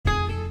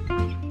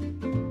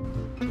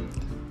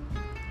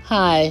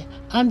Hi,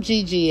 I'm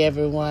Gigi,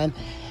 everyone,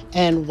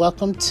 and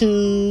welcome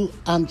to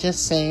I'm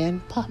Just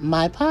Saying,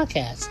 my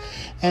podcast.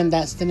 And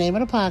that's the name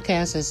of the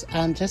podcast is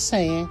I'm Just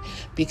Saying,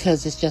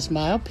 because it's just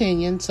my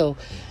opinion. So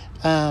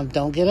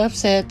don't get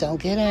upset,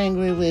 don't get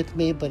angry with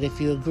me. But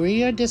if you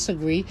agree or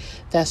disagree,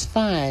 that's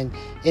fine.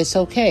 It's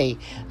okay.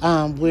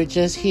 We're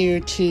just here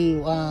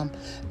to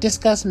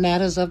discuss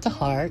matters of the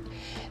heart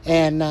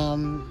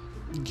and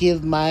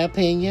give my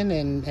opinion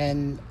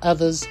and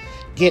others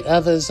get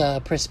others'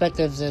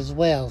 perspectives as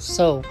well.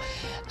 So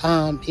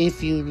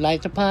if you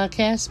like the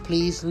podcast,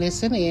 please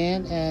listen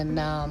in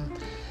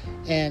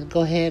and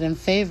go ahead and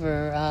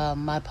favor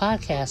my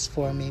podcast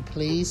for me,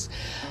 please.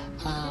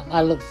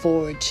 I look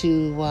forward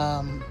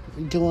to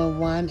doing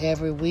one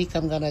every week.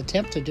 I'm going to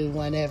attempt to do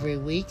one every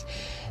week.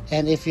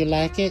 And if you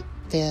like it,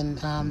 then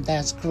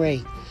that's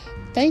great.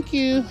 Thank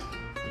you.